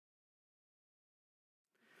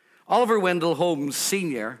Oliver Wendell Holmes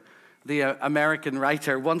Sr., the American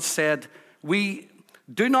writer, once said, "We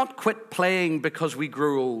do not quit playing because we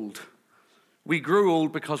grew old. We grew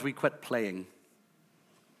old because we quit playing."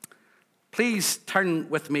 Please turn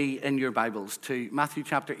with me in your Bibles to Matthew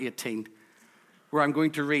chapter 18, where I'm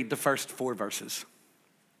going to read the first 4 verses.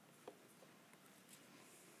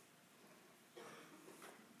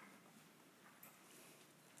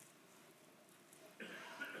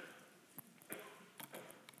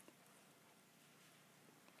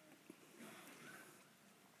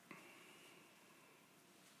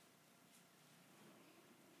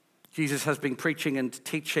 Jesus has been preaching and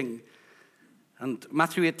teaching. And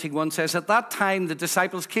Matthew 18:1 says, "At that time the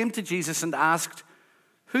disciples came to Jesus and asked,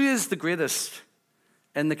 'Who is the greatest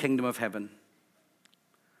in the kingdom of heaven?'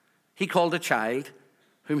 He called a child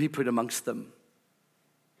whom he put amongst them.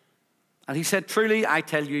 And he said, 'Truly I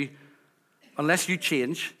tell you, unless you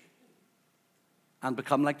change and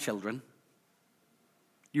become like children,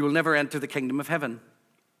 you will never enter the kingdom of heaven.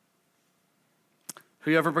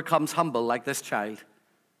 Whoever becomes humble like this child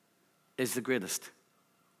is the greatest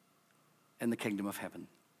in the kingdom of heaven.'"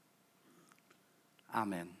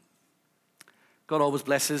 Amen. God always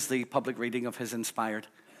blesses the public reading of his inspired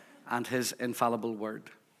and his infallible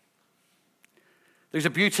word. There's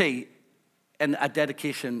a beauty in a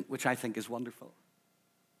dedication which I think is wonderful.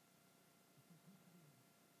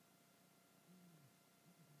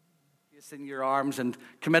 In your arms and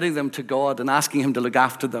committing them to God and asking him to look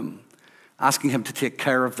after them, asking him to take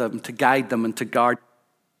care of them, to guide them and to guard.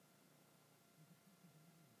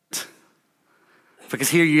 Because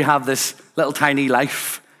here you have this little tiny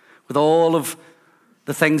life with all of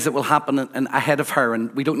the things that will happen ahead of her,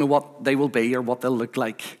 and we don't know what they will be or what they'll look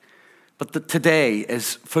like. But today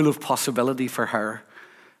is full of possibility for her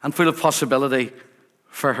and full of possibility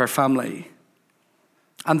for her family.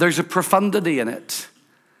 And there's a profundity in it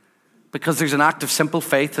because there's an act of simple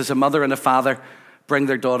faith as a mother and a father bring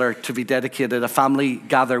their daughter to be dedicated. A family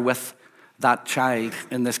gather with that child,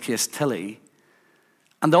 in this case Tilly.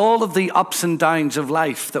 And all of the ups and downs of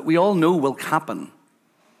life that we all know will happen.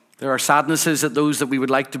 There are sadnesses at those that we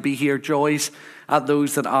would like to be here, joys at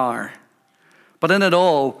those that are. But in it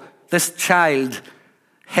all, this child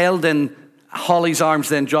held in Holly's arms,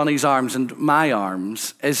 then Johnny's arms, and my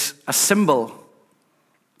arms, is a symbol,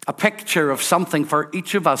 a picture of something for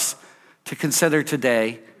each of us to consider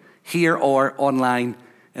today, here or online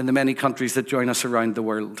in the many countries that join us around the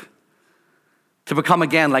world. To become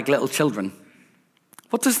again like little children.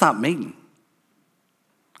 What does that mean?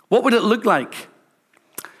 What would it look like?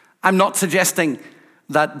 I'm not suggesting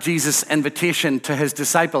that Jesus' invitation to his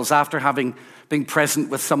disciples, after having been present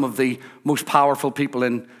with some of the most powerful people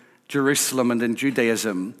in Jerusalem and in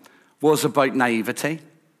Judaism, was about naivety.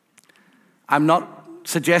 I'm not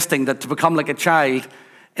suggesting that to become like a child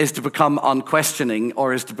is to become unquestioning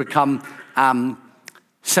or is to become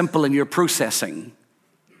simple in your processing.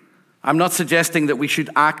 I'm not suggesting that we should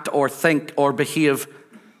act or think or behave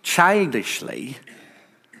childishly.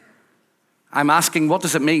 I'm asking, what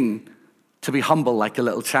does it mean to be humble like a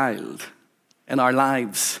little child in our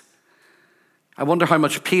lives? I wonder how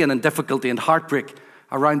much pain and difficulty and heartbreak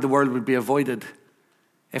around the world would be avoided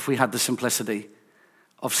if we had the simplicity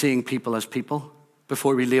of seeing people as people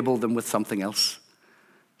before we label them with something else.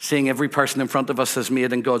 Seeing every person in front of us as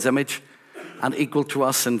made in God's image and equal to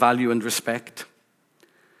us in value and respect.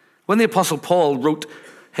 When the Apostle Paul wrote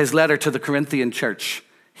his letter to the Corinthian church,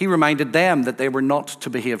 he reminded them that they were not to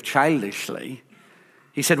behave childishly.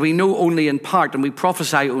 He said, "We know only in part and we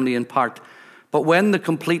prophesy only in part. But when the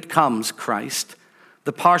complete comes, Christ,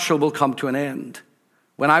 the partial will come to an end.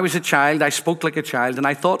 When I was a child, I spoke like a child and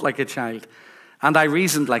I thought like a child and I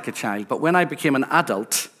reasoned like a child. But when I became an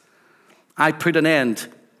adult, I put an end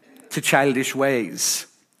to childish ways."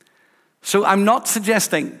 So I'm not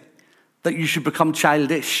suggesting that you should become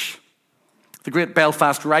childish. The great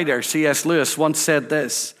Belfast writer C.S. Lewis once said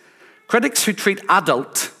this: "Critics who treat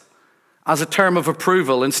adult as a term of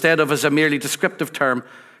approval instead of as a merely descriptive term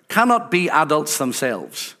cannot be adults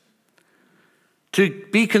themselves. To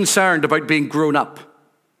be concerned about being grown up,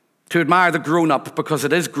 to admire the grown up because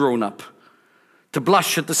it is grown up, to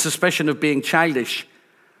blush at the suspicion of being childish,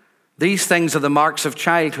 these things are the marks of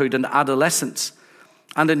childhood and adolescence.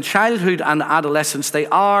 And in childhood and adolescence, they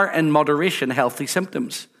are in moderation healthy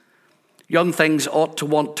symptoms. Young things ought to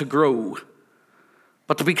want to grow.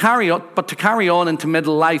 But to carry on into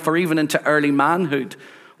middle life or even into early manhood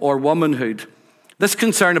or womanhood, this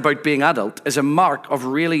concern about being adult is a mark of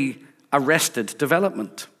really arrested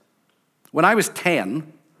development. When I was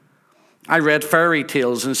 10, I read fairy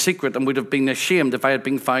tales in secret and would have been ashamed if I had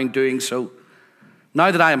been found doing so. Now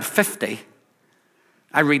that I am 50,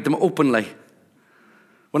 I read them openly.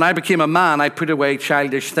 When I became a man, I put away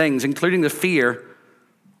childish things, including the fear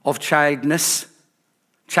of childishness,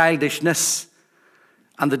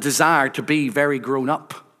 and the desire to be very grown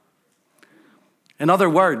up. In other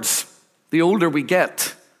words, the older we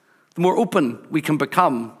get, the more open we can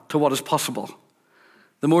become to what is possible.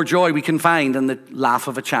 The more joy we can find in the laugh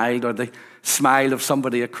of a child or the smile of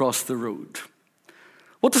somebody across the road.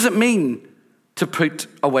 What does it mean to put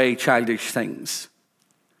away childish things?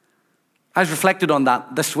 I've reflected on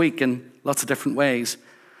that this week in lots of different ways.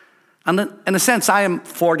 And in a sense, I am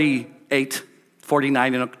 48,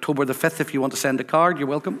 49 in October the 5th. If you want to send a card, you're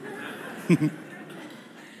welcome.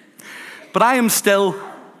 But I am still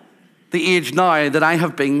the age now that I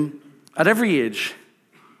have been at every age.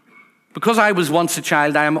 Because I was once a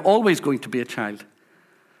child, I am always going to be a child.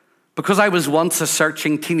 Because I was once a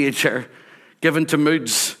searching teenager, given to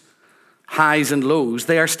moods, highs and lows,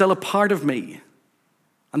 they are still a part of me.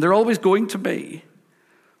 And they're always going to be.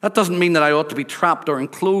 That doesn't mean that I ought to be trapped or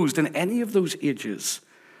enclosed in any of those ages,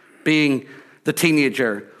 being the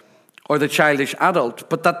teenager or the childish adult,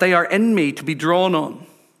 but that they are in me to be drawn on.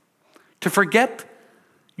 To forget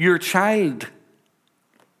your childness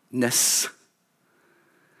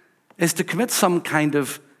is to commit some kind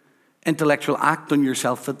of intellectual act on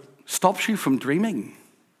yourself that stops you from dreaming.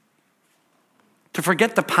 To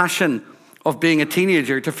forget the passion of being a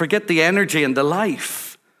teenager, to forget the energy and the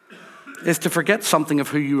life, is to forget something of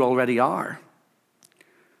who you already are.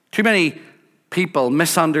 Too many people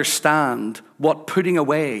misunderstand what putting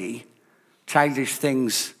away childish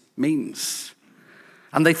things means.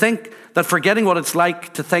 And they think that forgetting what it's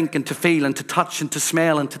like to think and to feel and to touch and to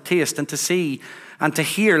smell and to taste and to see and to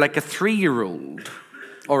hear like a 3-year-old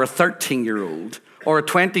or a 13-year-old or a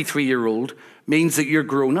 23-year-old means that you're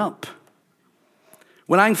grown up.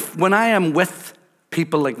 When I am with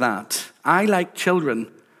people like that, I, like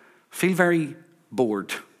children, feel very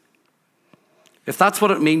bored. If that's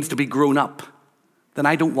what it means to be grown up, then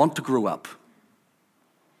I don't want to grow up.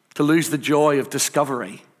 To lose the joy of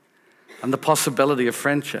discovery and the possibility of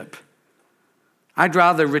friendship. I'd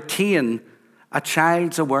rather retain a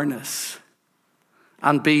child's awareness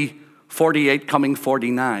and be 48 coming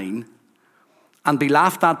 49 and be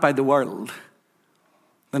laughed at by the world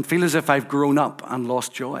than feel as if I've grown up and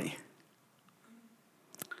lost joy.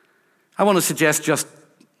 I want to suggest just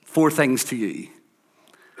 4 things to you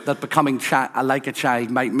that becoming like a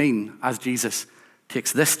child might mean as Jesus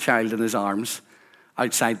takes this child in his arms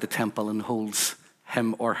outside the temple and holds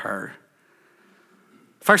him or her.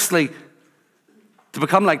 Firstly, to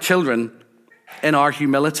become like children in our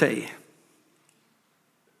humility.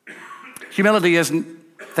 Humility isn't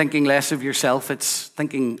thinking less of yourself, it's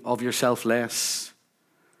thinking of yourself less.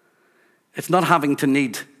 It's not having to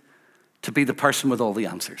need to be the person with all the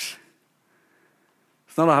answers.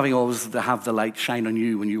 It's not having always to have the light shine on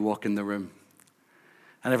you when you walk in the room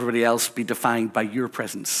and everybody else be defined by your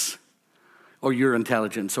presence or your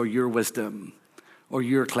intelligence or your wisdom or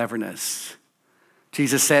your cleverness.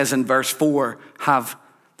 Jesus says in verse 4, have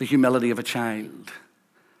the humility of a child.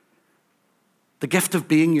 The gift of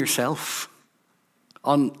being yourself,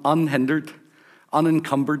 unhindered,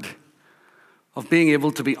 unencumbered, of being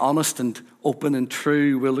able to be honest and open and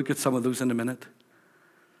true. We'll look at some of those in a minute.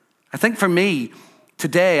 I think for me,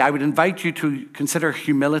 today, I would invite you to consider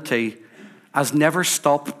humility as never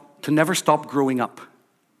stop growing up.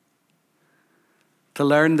 To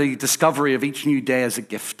learn the discovery of each new day as a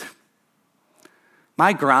gift.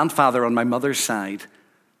 My grandfather on my mother's side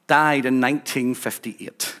died in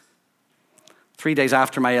 1958. 3 days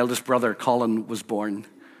after my eldest brother, Colin, was born.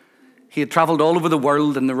 He had traveled all over the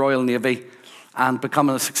world in the Royal Navy and become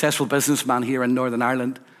a successful businessman here in Northern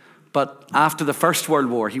Ireland. But after the First World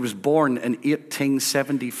War, he was born in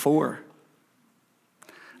 1874.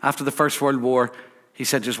 After the First World War, he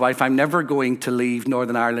said to his wife, I'm never going to leave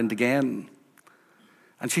Northern Ireland again.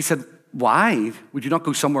 And she said, why? Would you not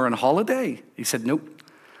go somewhere on holiday? He said, nope,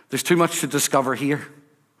 there's too much to discover here.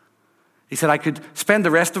 He said, I could spend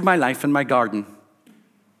the rest of my life in my garden.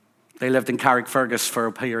 They lived in Carrickfergus for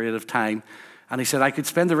a period of time. And he said, I could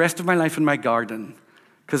spend the rest of my life in my garden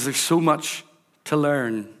because there's so much to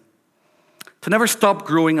learn. To never stop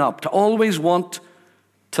growing up, to always want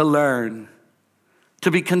to learn,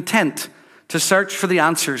 to be content, to search for the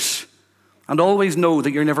answers, and always know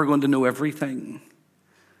that you're never going to know everything.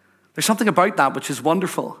 There's something about that which is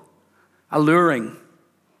wonderful, alluring,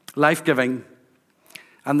 life-giving,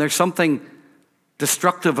 and there's something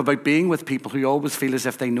destructive about being with people who always feel as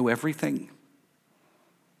if they know everything,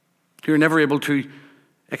 who are never able to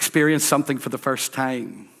experience something for the first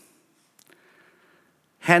time.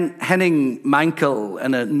 Henning Mankell,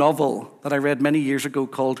 in a novel that I read many years ago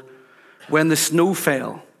called When the Snow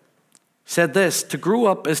Fell, said this: to grow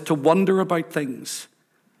up is to wonder about things.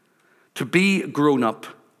 To be grown up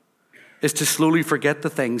is to slowly forget the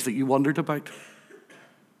things that you wondered about.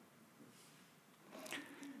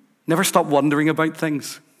 Never stop wondering about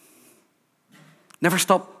things. Never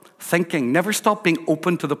stop thinking. Never stop being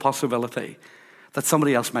open to the possibility that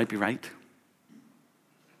somebody else might be right.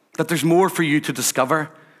 That there's more for you to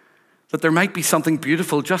discover. That there might be something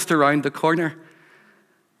beautiful just around the corner.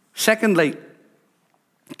 Secondly,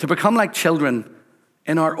 to become like children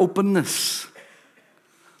in our openness.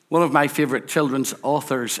 One of my favorite children's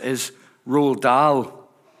authors is Roald Dahl.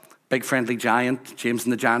 Big Friendly Giant, James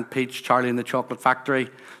and the Giant Peach, Charlie and the Chocolate Factory,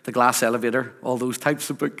 The Glass Elevator, all those types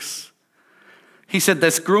of books. He said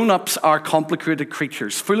this: grown-ups are complicated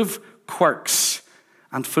creatures, full of quirks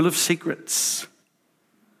and full of secrets.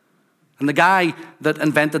 And the guy that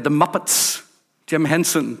invented the Muppets, Jim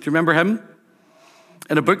Henson, do you remember him?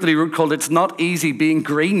 In a book that he wrote called It's Not Easy Being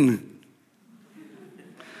Green.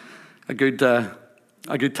 A good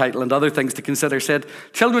title, and other things to consider, said,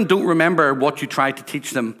 children don't remember what you try to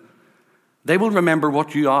teach them. They will remember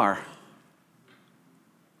what you are.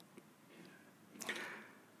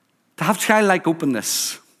 To have childlike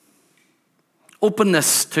openness.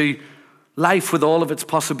 Openness to life with all of its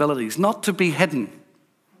possibilities. Not to be hidden.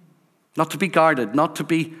 Not to be guarded. Not to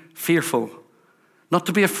be fearful. Not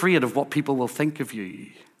to be afraid of what people will think of you.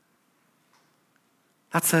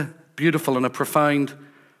 That's a beautiful and a profound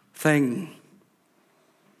thing.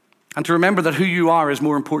 And to remember that who you are is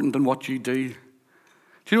more important than what you do.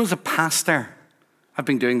 Do you know, as a pastor, I've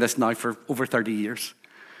been doing this now for over 30 years.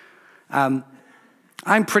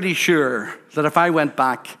 I'm pretty sure that if I went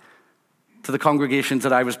back to the congregations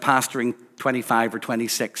that I was pastoring 25 or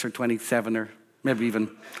 26 or 27 or maybe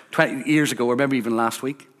even 20 years ago or maybe even last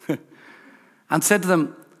week and said to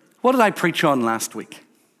them, what did I preach on last week?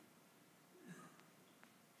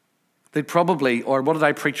 They'd probably, or what did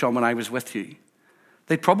I preach on when I was with you?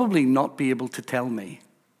 They'd probably not be able to tell me.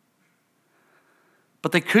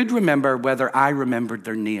 But they could remember whether I remembered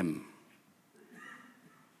their name.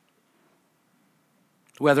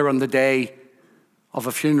 Whether on the day of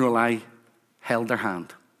a funeral I held their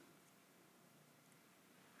hand.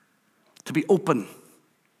 To be open,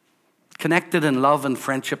 connected in love and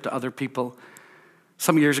friendship to other people.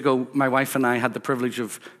 Some years ago, my wife and I had the privilege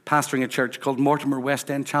of pastoring a church called Mortimer West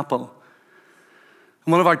End Chapel.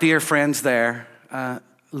 And one of our dear friends there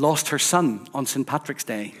lost her son on St. Patrick's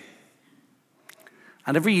Day.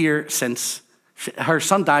 And every year since, her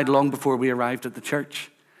son died long before we arrived at the church.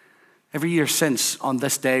 Every year since, on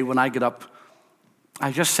this day when I get up,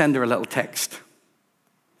 I just send her a little text.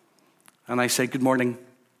 And I say, good morning,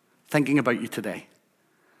 thinking about you today.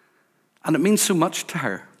 And it means so much to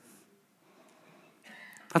her.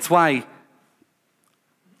 That's why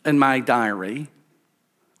in my diary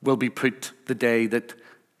will be put the day that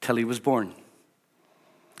Tilly was born.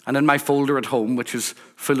 And in my folder at home, which is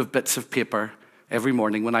full of bits of paper, every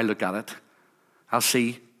morning when I look at it, I'll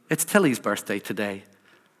see it's Tilly's birthday today.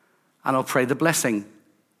 And I'll pray the blessing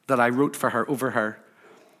that I wrote for her over her,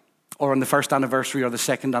 or on the first anniversary or the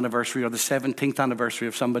second anniversary or the 17th anniversary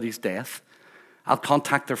of somebody's death. I'll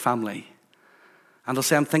contact their family and I'll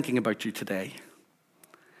say, I'm thinking about you today.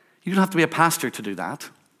 You don't have to be a pastor to do that.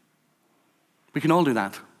 We can all do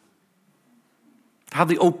that. To have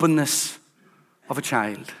the openness of a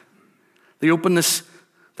child. The openness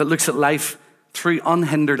that looks at life through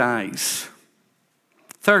unhindered eyes.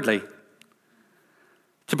 Thirdly,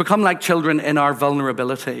 to become like children in our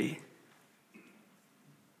vulnerability.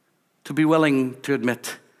 To be willing to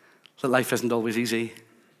admit that life isn't always easy.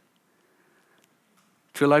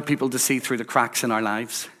 To allow people to see through the cracks in our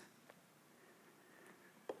lives.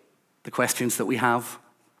 The questions that we have.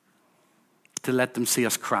 To let them see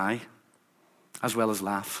us cry as well as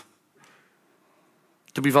laugh.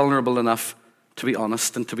 To be vulnerable enough to be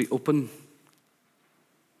honest and to be open.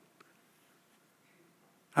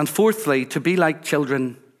 And fourthly, to be like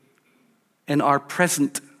children in our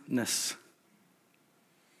presentness.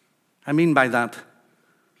 I mean by that,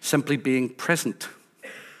 simply being present.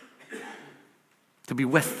 To be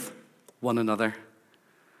with one another.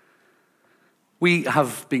 We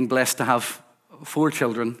have been blessed to have 4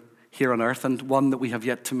 children here on earth and one that we have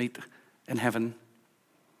yet to meet in heaven.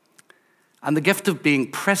 And the gift of being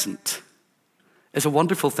present is a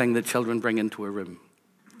wonderful thing that children bring into a room.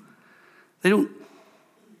 They don't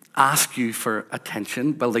ask you for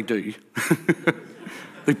attention. Well, they do.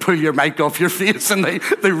 They pull your mic off your face and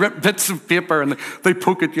they rip bits of paper and they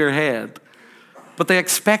poke at your head. But they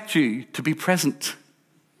expect you to be present.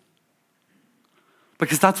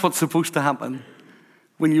 Because that's what's supposed to happen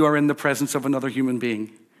when you are in the presence of another human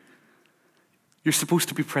being. You're supposed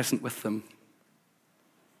to be present with them.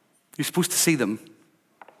 You're supposed to see them,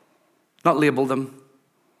 not label them,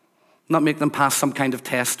 not make them pass some kind of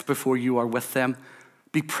test before you are with them.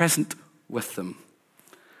 Be present with them.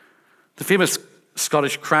 The famous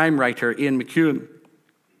Scottish crime writer Ian McEwan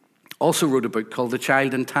also wrote a book called The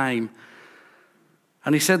Child in Time.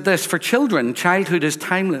 And he said this: for children, childhood is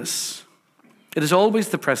timeless. It is always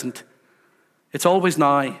the present. It's always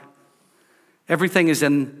now. Everything is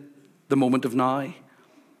in the moment of now.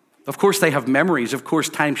 Of course, they have memories. Of course,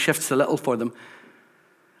 time shifts a little for them.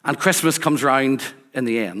 And Christmas comes round in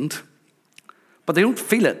the end. But they don't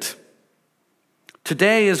feel it.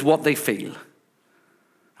 Today is what they feel.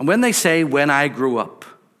 And when they say, when I grow up,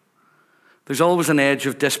 there's always an edge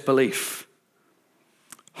of disbelief.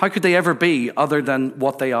 How could they ever be other than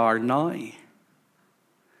what they are now?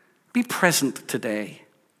 Be present today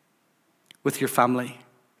with your family.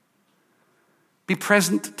 Be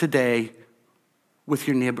present today with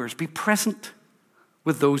your neighbors. Be present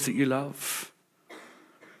with those that you love.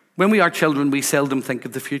 When we are children, we seldom think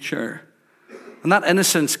of the future. And that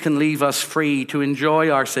innocence can leave us free to enjoy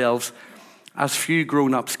ourselves as few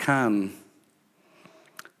grown-ups can.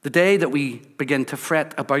 The day that we begin to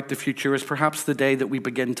fret about the future is perhaps the day that we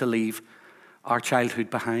begin to leave our childhood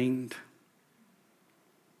behind.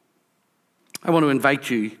 I want to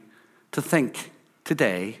invite you to think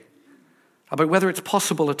today about whether it's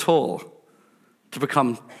possible at all to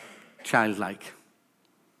become childlike.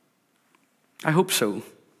 I hope so.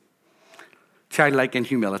 Childlike in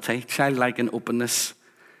humility, childlike in openness,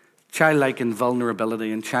 childlike in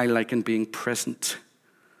vulnerability, and childlike in being present.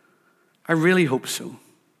 I really hope so.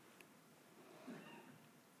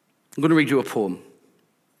 I'm going to read you a poem.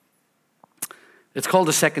 It's called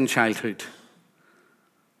The Second Childhood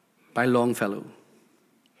by Longfellow.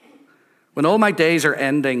 When all my days are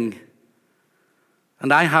ending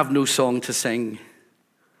and I have no song to sing,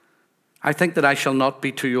 I think that I shall not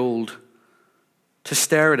be too old to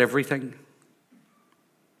stare at everything.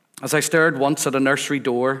 As I stared once at a nursery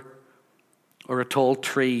door or a tall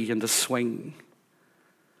tree and a swing,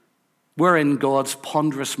 wherein God's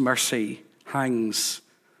ponderous mercy hangs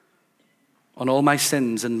on all my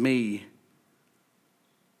sins and me,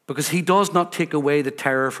 because he does not take away the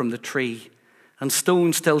terror from the tree, and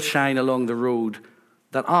stones still shine along the road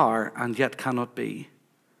that are and yet cannot be.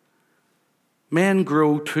 Men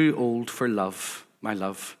grow too old for love, my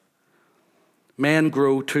love. Men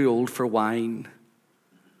grow too old for wine.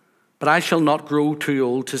 But I shall not grow too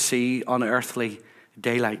old to see unearthly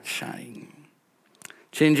daylight shine,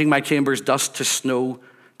 changing my chamber's dust to snow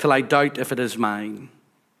till I doubt if it is mine.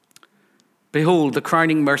 Behold, the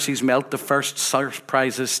crowning mercies melt, the first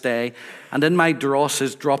surprises stay, and in my dross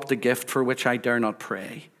is dropped a gift for which I dare not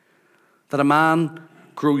pray, that a man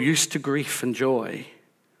grow used to grief and joy,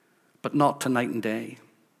 but not to night and day.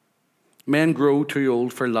 Men grow too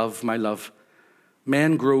old for love, my love.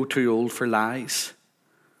 Men grow too old for lies.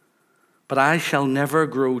 But I shall never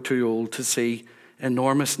grow too old to see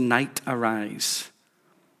enormous night arise,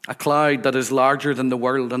 a cloud that is larger than the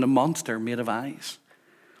world and a monster made of eyes.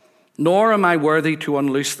 Nor am I worthy to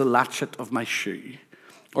unloose the latchet of my shoe,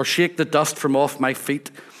 or shake the dust from off my feet,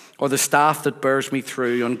 or the staff that bears me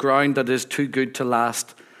through on ground that is too good to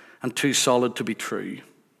last and too solid to be true.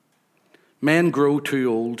 Men grow too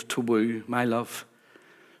old to woo, my love.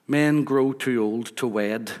 Men grow too old to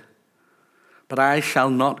wed. But I shall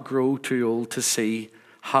not grow too old to see,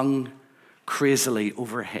 hung crazily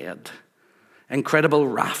overhead, incredible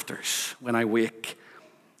rafters when I wake,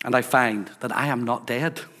 and I find that I am not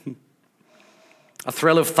dead. A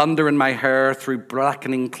thrill of thunder in my hair through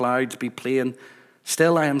blackening clouds be plain.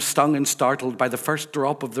 Still I am stung and startled by the first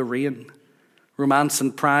drop of the rain. Romance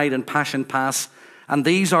and pride and passion pass, and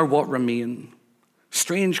these are what remain.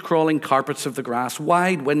 Strange crawling carpets of the grass,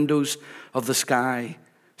 wide windows of the sky.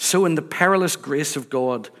 So in the perilous grace of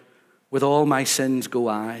God, with all my sins go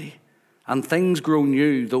I, and things grow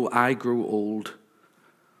new, though I grow old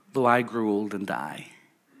and die.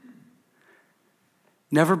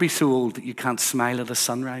 Never be so old that you can't smile at a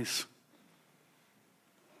sunrise.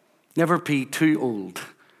 Never be too old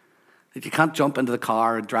that you can't jump into the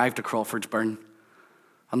car and drive to Crawfordsburn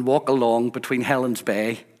and walk along between Helen's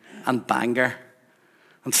Bay and Bangor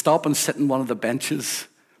and stop and sit in one of the benches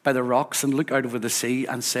by the rocks and look out over the sea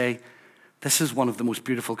and say, this is one of the most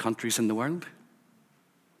beautiful countries in the world.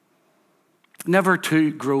 Never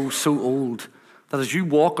to grow so old that as you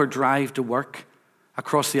walk or drive to work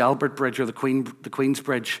across the Albert Bridge or the Queen's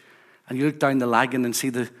Bridge, and you look down the Lagan and see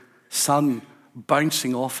the sun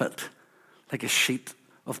bouncing off it like a sheet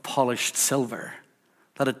of polished silver,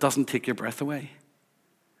 that it doesn't take your breath away.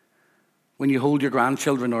 When you hold your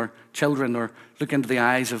grandchildren or children or look into the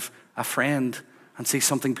eyes of a friend and see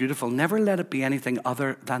something beautiful, never let it be anything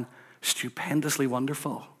other than stupendously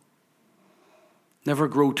wonderful. Never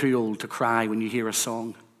grow too old to cry when you hear a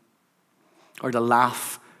song or to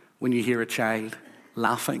laugh when you hear a child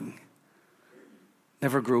laughing.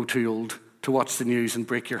 Never grow too old to watch the news and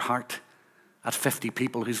break your heart at 50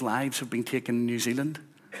 people whose lives have been taken in New Zealand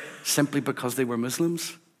simply because they were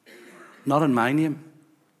Muslims. Not in my name.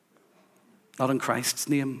 Not in Christ's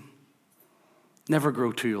name. Never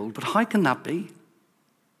grow too old. But how can that be?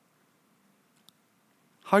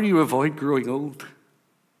 How do you avoid growing old?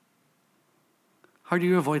 How do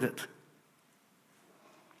you avoid it?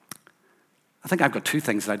 I think I've got two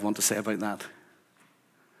things that I'd want to say about that.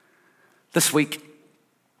 This week,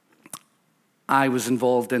 I was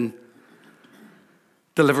involved in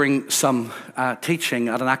delivering some teaching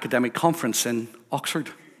at an academic conference in Oxford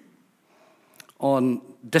on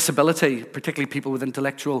disability, particularly people with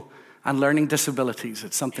intellectual and learning disabilities.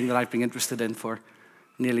 It's something that I've been interested in for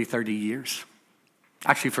nearly 30 years.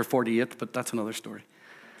 Actually for 48, but that's another story.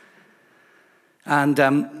 And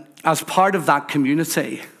as part of that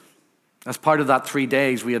community, as part of that 3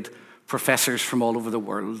 days, we had professors from all over the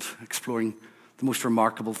world exploring the most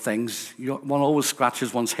remarkable things. One always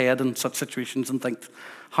scratches one's head in such situations and thinks,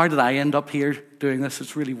 how did I end up here doing this?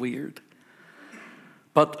 It's really weird.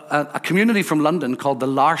 But a community from London called the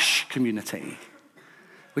L'Arche community,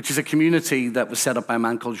 which is a community that was set up by a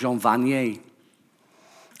man called Jean Vanier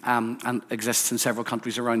and exists in several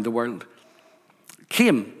countries around the world,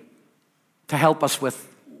 came to help us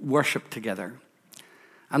with worship together.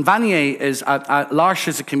 And Vanier is, L'Arche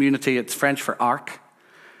is a community, it's French for ark,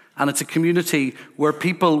 and it's a community where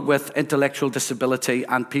people with intellectual disability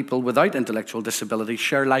and people without intellectual disability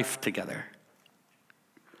share life together.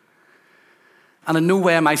 And in no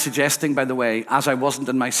way am I suggesting, by the way, as I wasn't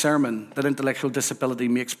in my sermon, that intellectual disability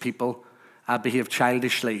makes people behave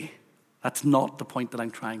childishly. That's not the point that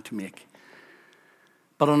I'm trying to make.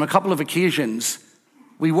 But on a couple of occasions,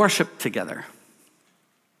 we worshiped together.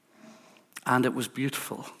 And it was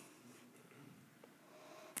beautiful.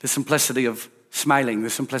 The simplicity of smiling, the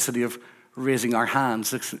simplicity of raising our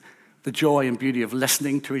hands, the joy and beauty of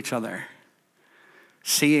listening to each other,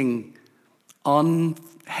 seeing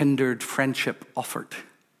unhindered friendship offered,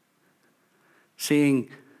 seeing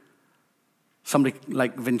somebody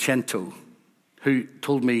like Vincenzo, who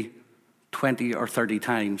told me 20 or 30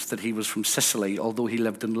 times that he was from Sicily, although he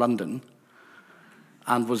lived in London,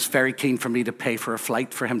 and was very keen for me to pay for a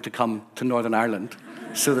flight for him to come to Northern Ireland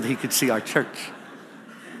so that he could see our church.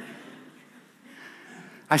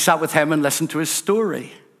 I sat with him and listened to his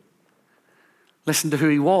story, listened to who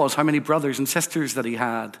he was, how many brothers and sisters that he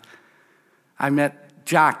had. I met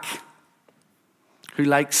Jack, who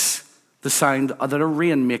likes the sound that a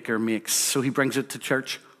rainmaker makes, so he brings it to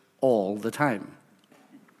church all the time.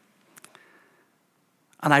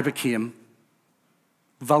 And I became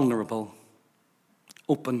vulnerable,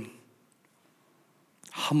 open,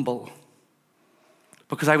 humble,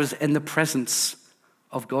 because I was in the presence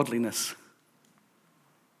of godliness.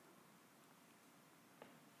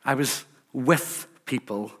 I was with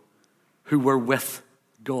people who were with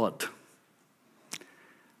God.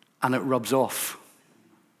 And it rubs off.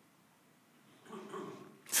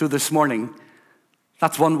 So this morning,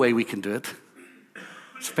 that's one way we can do it.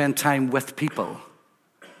 Spend time with people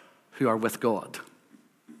who are with God.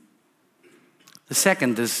 The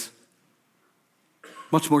second is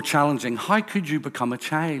much more challenging. How could you become a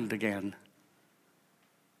child again?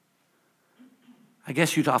 I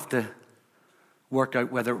guess you'd have to work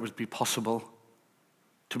out whether it would be possible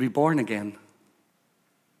to be born again.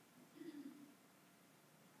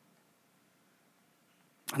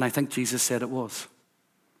 And I think Jesus said it was.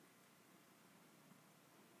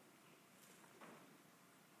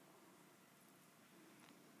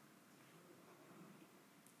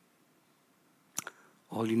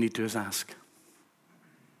 All you need to do is ask.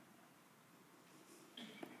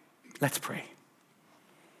 Let's pray.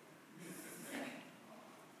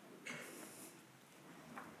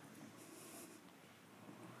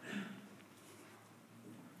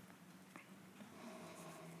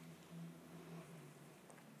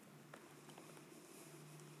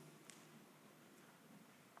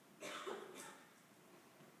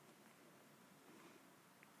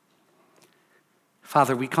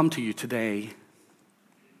 Father, we come to you today,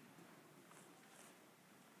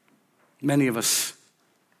 many of us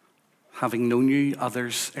having known you,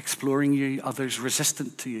 others exploring you, others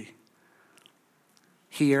resistant to you,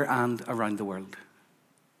 here and around the world.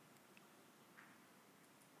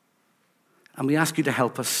 And we ask you to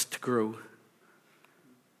help us to grow,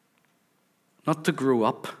 not to grow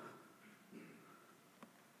up,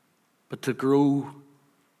 but to grow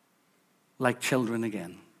like children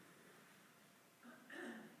again.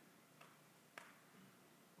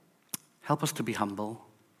 Help us to be humble,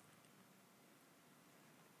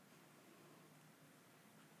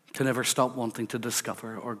 to never stop wanting to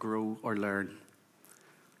discover or grow or learn.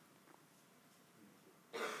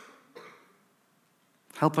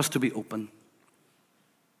 Help us to be open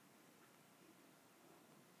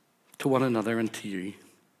to one another and to you.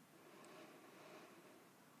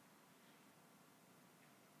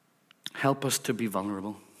 Help us to be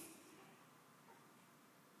vulnerable.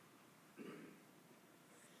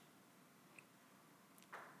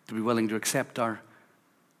 To be willing to accept our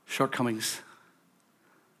shortcomings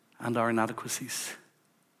and our inadequacies.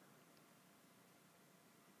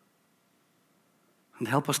 And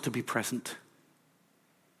help us to be present.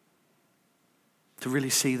 To really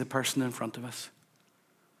see the person in front of us.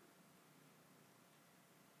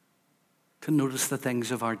 To notice the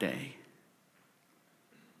things of our day.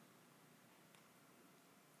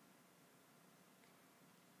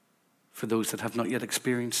 For those that have not yet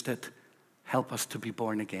experienced it, help us to be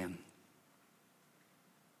born again.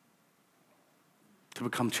 To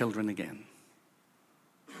become children again.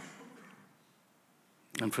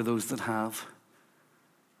 And for those that have,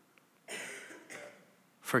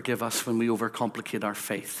 forgive us when we overcomplicate our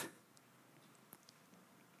faith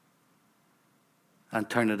and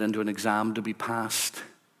turn it into an exam to be passed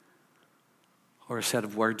or a set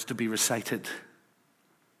of words to be recited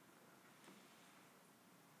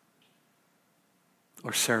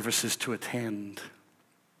or services to attend.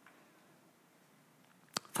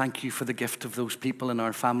 Thank you for the gift of those people in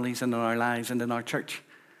our families and in our lives and in our church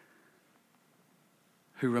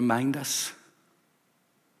who remind us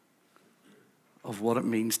of what it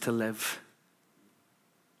means to live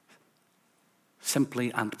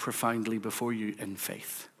simply and profoundly before you in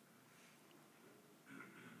faith.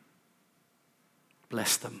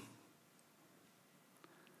 Bless them.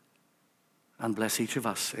 And bless each of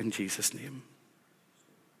us in Jesus' name.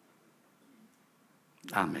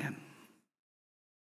 Amen.